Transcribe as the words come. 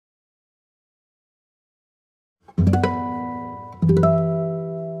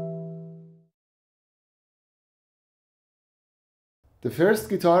The first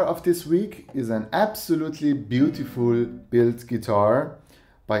guitar of this week is an absolutely beautiful built guitar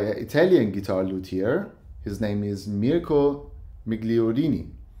by an Italian guitar luthier. His name is Mirko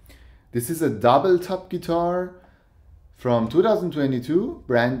Migliorini. This is a double top guitar from 2022,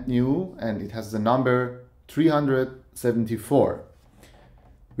 brand new, and it has the number 374.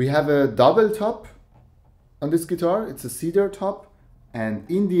 We have a double top on this guitar. It's a cedar top and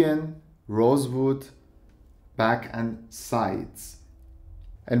Indian rosewood back and sides.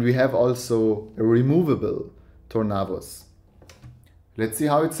 And we have also a removable tornavos. Let's see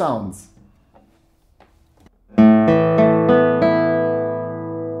how it sounds.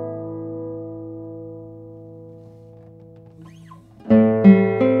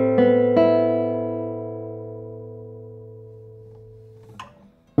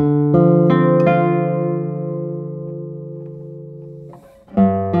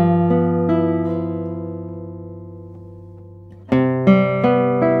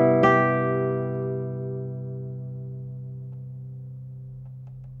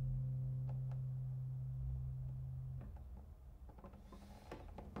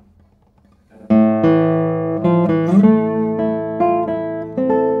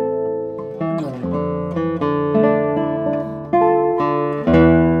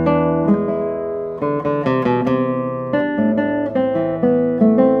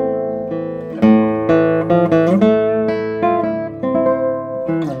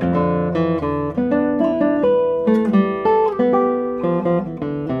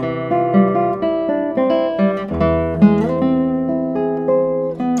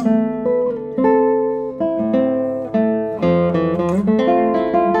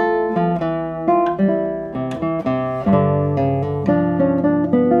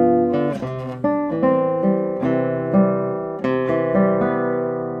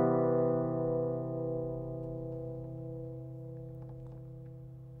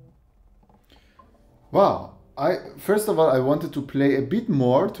 Wow, first of all I wanted to play a bit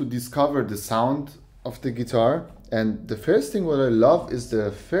more to discover the sound of the guitar, and the first thing what I love is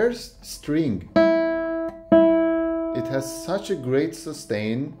the first string. It has such a great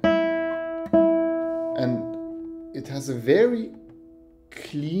sustain and it has a very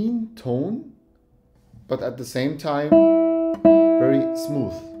clean tone, but at the same time very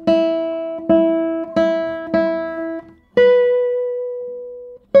smooth.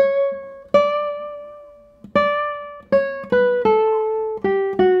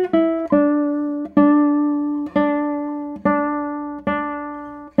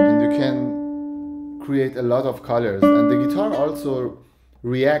 Create a lot of colors, and the guitar also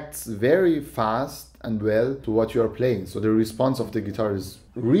reacts very fast and well to what you are playing, so the response of the guitar is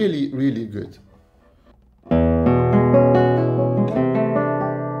really good.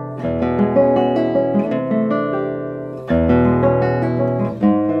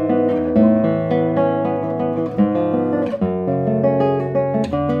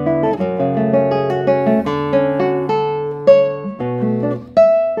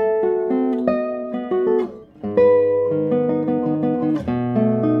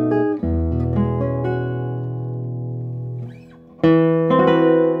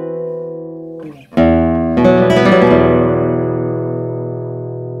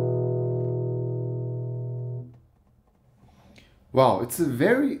 Wow, it's a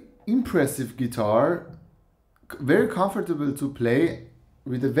very impressive guitar, very comfortable to play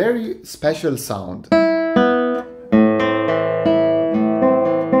with a very special sound.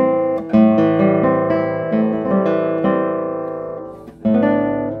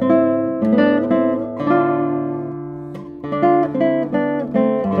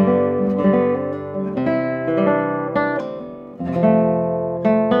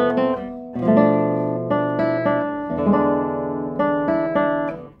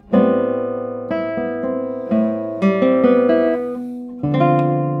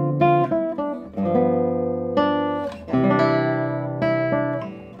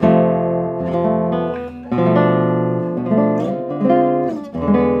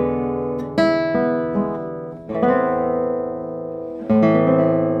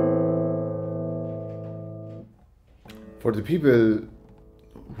 For the people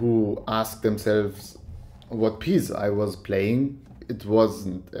who ask themselves what piece I was playing, it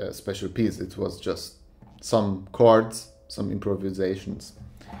wasn't a special piece, it was just some chords, some improvisations.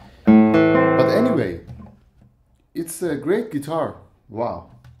 But anyway, it's a great guitar. Wow.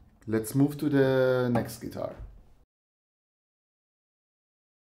 Let's move to the next guitar.